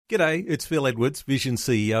G'day, it's Phil Edwards, Vision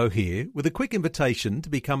CEO here, with a quick invitation to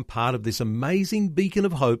become part of this amazing beacon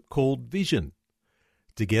of hope called Vision.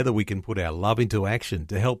 Together we can put our love into action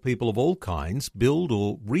to help people of all kinds build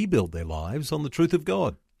or rebuild their lives on the truth of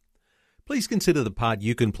God. Please consider the part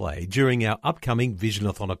you can play during our upcoming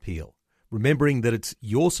Visionathon appeal, remembering that it's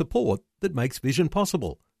your support that makes Vision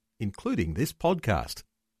possible, including this podcast.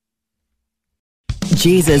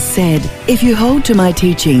 Jesus said, "If you hold to my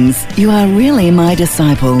teachings, you are really my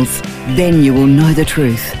disciples. Then you will know the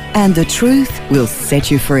truth, and the truth will set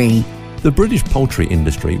you free." The British poultry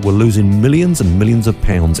industry were losing millions and millions of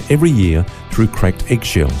pounds every year through cracked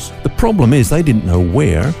eggshells. The problem is they didn't know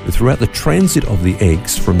where, throughout the transit of the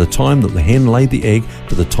eggs, from the time that the hen laid the egg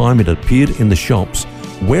to the time it appeared in the shops,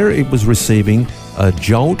 where it was receiving a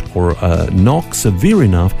jolt or a knock severe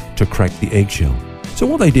enough to crack the eggshell. So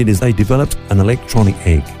what they did is they developed an electronic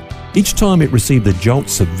egg. Each time it received a jolt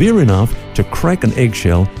severe enough to crack an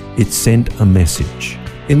eggshell, it sent a message.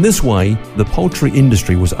 In this way, the poultry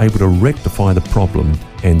industry was able to rectify the problem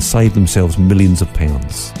and save themselves millions of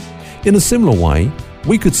pounds. In a similar way,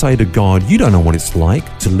 we could say to God, "You don't know what it's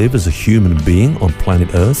like to live as a human being on planet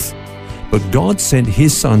Earth." But God sent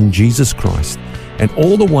His Son, Jesus Christ, and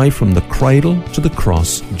all the way from the cradle to the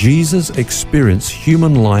cross, Jesus experienced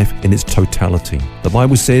human life in its totality. The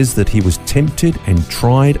Bible says that He was tempted and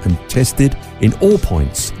tried and tested in all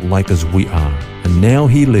points, like as we are. And now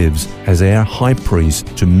He lives as our high priest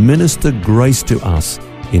to minister grace to us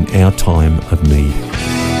in our time of need.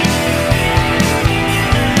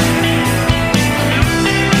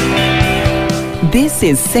 This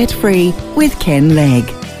is Set Free with Ken Legg.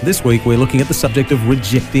 This week we're looking at the subject of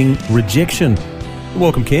rejecting rejection.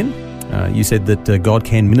 Welcome, Ken. You said that God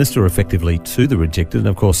can minister effectively to the rejected, and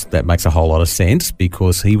of course that makes a whole lot of sense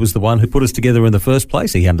because He was the one who put us together in the first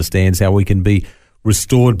place. He understands how we can be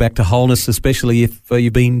restored back to wholeness, especially if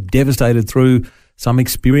you've been devastated through some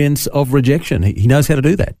experience of rejection. He knows how to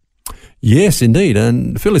do that. Yes, indeed.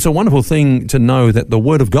 And Phil, it's a wonderful thing to know that the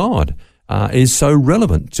Word of God is so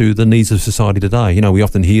relevant to the needs of society today. You know, we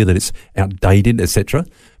often hear that it's outdated, etc.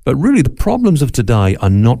 But really the problems of today are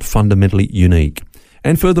not fundamentally unique.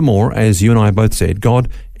 And furthermore, as you and I both said, God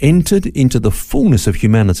entered into the fullness of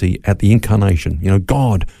humanity at the incarnation. You know,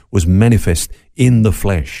 God was manifest in the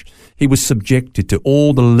flesh. He was subjected to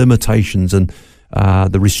all the limitations and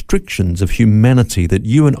the restrictions of humanity that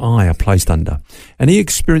you and I are placed under. And He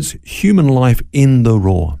experienced human life in the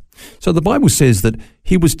raw. So the Bible says that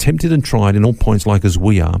He was tempted and tried in all points like as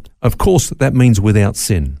we are. Of course, that means without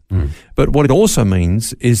sin. But what it also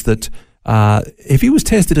means is that if He was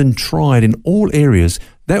tested and tried in all areas,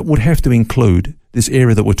 that would have to include this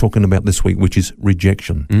area that we're talking about this week, which is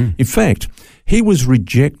rejection. In fact, He was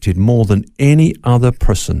rejected more than any other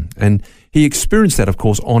person. And He experienced that, of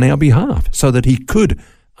course, on our behalf so that He could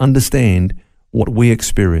understand what we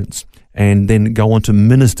experience and then go on to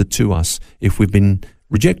minister to us if we've been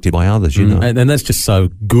rejected by others, you know. And that's just so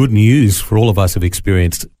good news for all of us who've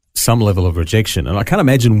experienced some level of rejection. And I can't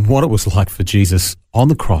imagine what it was like for Jesus on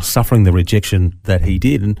the cross, suffering the rejection that He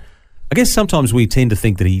did. And I guess sometimes we tend to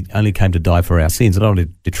think that He only came to die for our sins. I don't want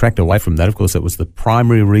to detract away from that. Of course, that was the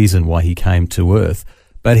primary reason why He came to earth.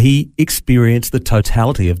 But He experienced the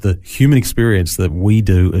totality of the human experience that we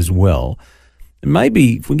do as well. And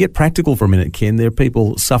maybe if we get practical for a minute, Ken, there are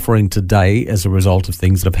people suffering today as a result of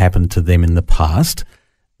things that have happened to them in the past.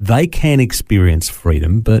 They can experience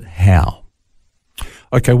freedom, but how?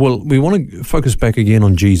 Okay, well, we want to focus back again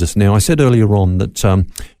on Jesus. Now, I said earlier on that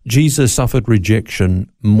Jesus suffered rejection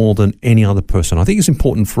more than any other person. I think it's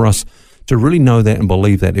important for us to really know that and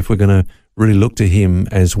believe that if we're going to really look to Him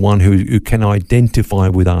as one who can identify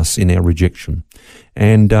with us in our rejection.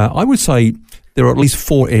 And I would say there are at least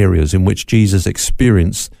 4 areas in which Jesus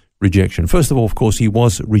experienced rejection. First of all, of course, He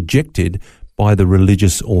was rejected by the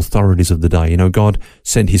religious authorities of the day. You know, God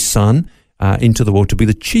sent His Son into the world to be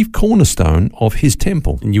the chief cornerstone of His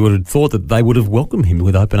temple. And you would have thought that they would have welcomed Him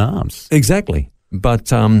with open arms. Exactly. But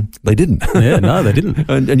they didn't. Yeah, no, they didn't.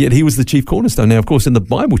 and yet He was the chief cornerstone. Now, of course, in the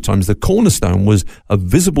Bible times, the cornerstone was a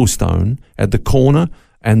visible stone at the corner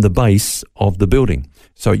and the base of the building.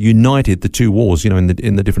 So it united the two walls, you know, in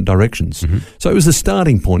the different directions. So it was the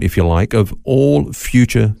starting point, if you like, of all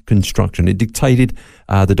future construction. It dictated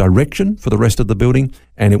the direction for the rest of the building,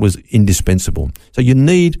 and it was indispensable. So you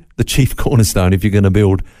need the chief cornerstone if you're going to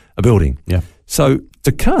build a building. Yeah. So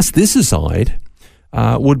to cast this aside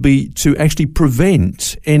would be to actually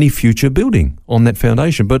prevent any future building on that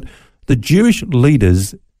foundation. But the Jewish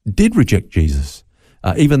leaders did reject Jesus.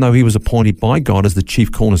 Even though He was appointed by God as the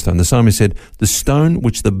chief cornerstone. The psalmist said, "The stone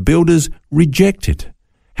which the builders rejected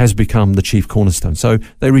has become the chief cornerstone. So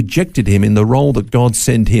they rejected him in the role that God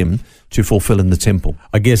sent him to fulfill in the temple.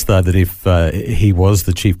 I guess, though, that if he was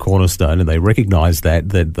the chief cornerstone and they recognised that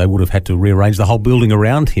they would have had to rearrange the whole building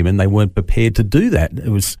around him, and they weren't prepared to do that. It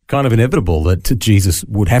was kind of inevitable that Jesus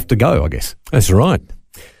would have to go, I guess. That's right.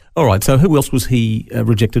 All right, so who else was he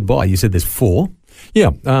rejected by? You said there's 4.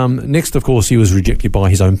 Yeah. Next, of course, he was rejected by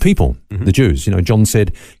his own people, the Jews. John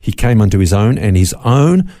said he came unto his own, and his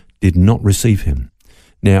own did not receive him.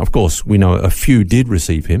 Now, of course, we know a few did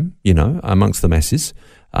receive him, amongst the masses.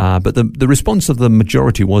 But the response of the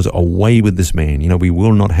majority was, away with this man. We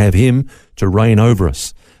will not have him to reign over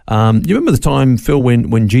us. You remember the time, Phil,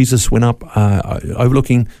 when Jesus went up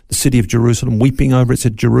overlooking the city of Jerusalem, weeping over it,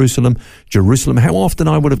 said, Jerusalem, Jerusalem, how often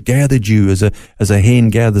I would have gathered you as a hen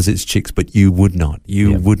gathers its chicks, but you would not.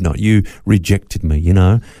 You would not. You rejected me,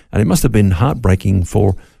 And it must have been heartbreaking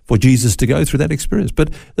for Jesus to go through that experience.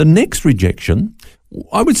 But the next rejection,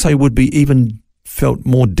 I would say, would be even felt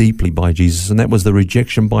more deeply by Jesus, and that was the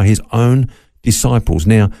rejection by his own disciples.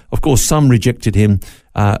 Now, of course, some rejected him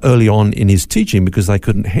early on in his teaching because they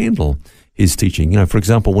couldn't handle his teaching. For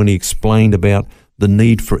example, when he explained about the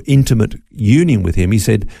need for intimate union with him, he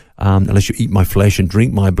said, unless you eat my flesh and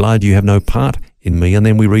drink my blood, you have no part in me. And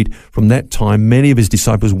then we read, from that time, many of his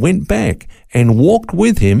disciples went back and walked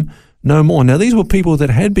with him no more. Now, these were people that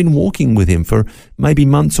had been walking with him for maybe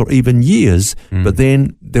months or even years, but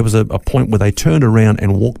then there was a point where they turned around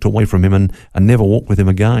and walked away from him and never walked with him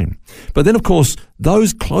again. But then, of course,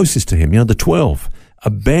 those closest to him, the 12,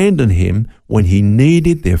 abandoned him when he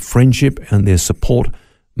needed their friendship and their support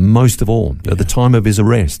most of all, at the time of his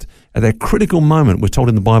arrest. At that critical moment, we're told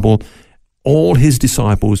in the Bible, all his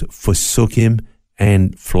disciples forsook him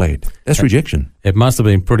and fled. That's rejection. It must have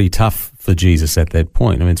been pretty tough for Jesus at that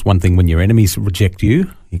point. I mean, it's one thing when your enemies reject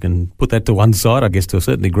you. You can put that to one side, I guess, to a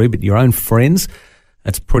certain degree, but your own friends,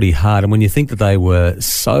 that's pretty hard. And when you think that they were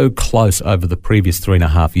so close over the previous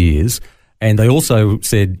 3.5 years, and they also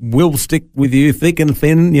said, we'll stick with you thick and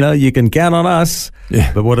thin, you can count on us.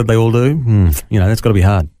 Yeah. But what did they all do? That's got to be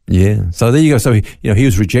hard. Yeah. So there you go. So, he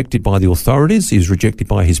was rejected by the authorities. He was rejected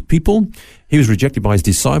by his people. He was rejected by his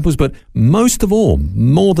disciples. But most of all,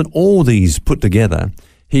 more than all these put together,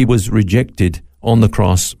 he was rejected on the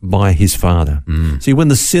cross by his Father. See, when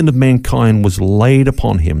the sin of mankind was laid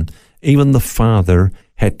upon him, even the Father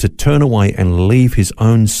had to turn away and leave his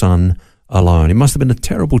own Son alone. It must have been a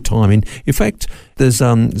terrible time. In fact, there's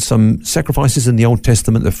some sacrifices in the Old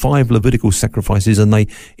Testament, the 5 Levitical sacrifices, and they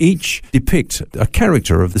each depict a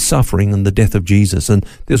character of the suffering and the death of Jesus. And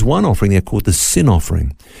there's one offering there called the sin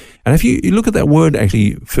offering. And if you look at that word,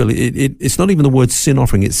 actually, Phil, it's not even the word sin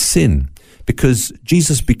offering, it's sin, because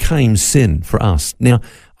Jesus became sin for us. Now,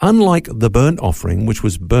 unlike the burnt offering, which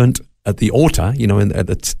was burnt at the altar, at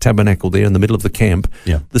the tabernacle there in the middle of the camp,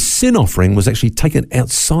 the sin offering was actually taken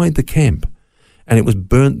outside the camp, and it was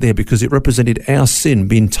burnt there because it represented our sin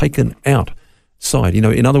being taken outside.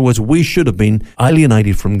 In other words, we should have been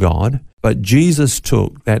alienated from God, but Jesus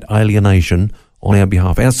took that alienation on our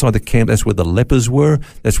behalf. Outside the camp, that's where the lepers were.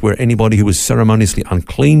 That's where anybody who was ceremoniously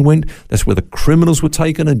unclean went. That's where the criminals were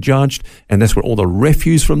taken and judged. And that's where all the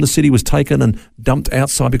refuse from the city was taken and dumped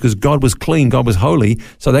outside, because God was clean, God was holy,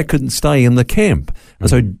 so that couldn't stay in the camp.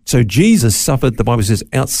 And so Jesus suffered, the Bible says,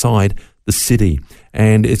 outside the city.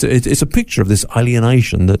 And it's a picture of this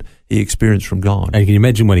alienation that he experienced from God. And can you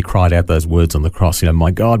imagine when he cried out those words on the cross, my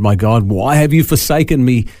God, why have you forsaken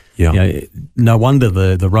me? Yeah. No wonder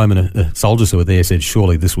the Roman soldiers who were there said,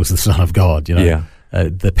 surely this was the Son of God.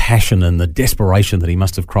 The passion and the desperation that he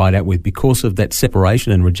must have cried out with because of that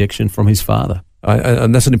separation and rejection from his Father.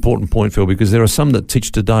 And that's an important point, Phil, because there are some that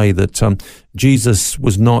teach today that Jesus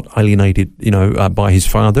was not alienated, by his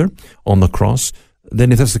Father on the cross.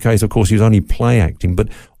 Then if that's the case, of course, he was only play acting. But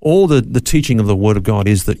all the teaching of the Word of God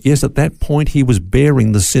is that, yes, at that point he was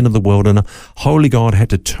bearing the sin of the world, and a holy God had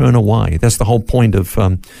to turn away. That's the whole point of,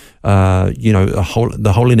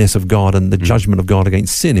 the holiness of God and the judgment of God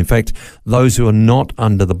against sin. In fact, those who are not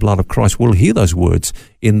under the blood of Christ will hear those words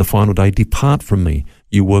in the final day, depart from me,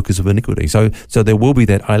 you workers of iniquity. So there will be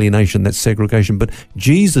that alienation, that segregation. But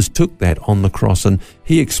Jesus took that on the cross, and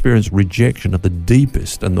he experienced rejection of the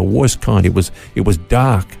deepest and the worst kind. It was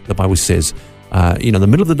dark, the Bible says, in the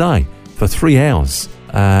middle of the day for 3 hours,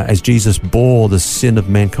 as Jesus bore the sin of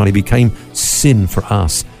mankind. He became sin for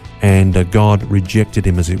us, and God rejected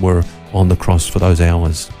him, as it were, on the cross for those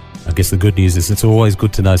hours. I guess the good news is it's always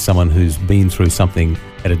good to know someone who's been through something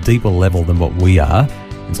at a deeper level than what we are.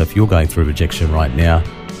 And so if you're going through rejection right now,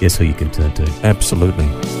 guess who you can turn to? Absolutely.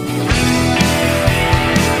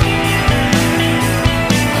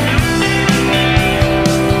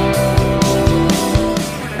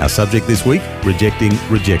 Our subject this week, rejecting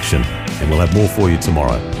rejection. And we'll have more for you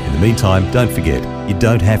tomorrow. In the meantime, don't forget, you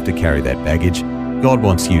don't have to carry that baggage. God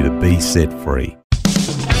wants you to be set free.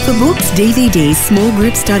 For books, DVDs, small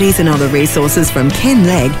group studies and other resources from Ken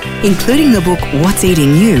Legg, including the book What's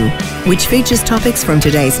Eating You, which features topics from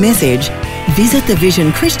today's message, visit the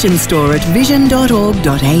Vision Christian store at vision.org.au.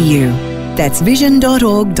 That's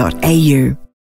vision.org.au.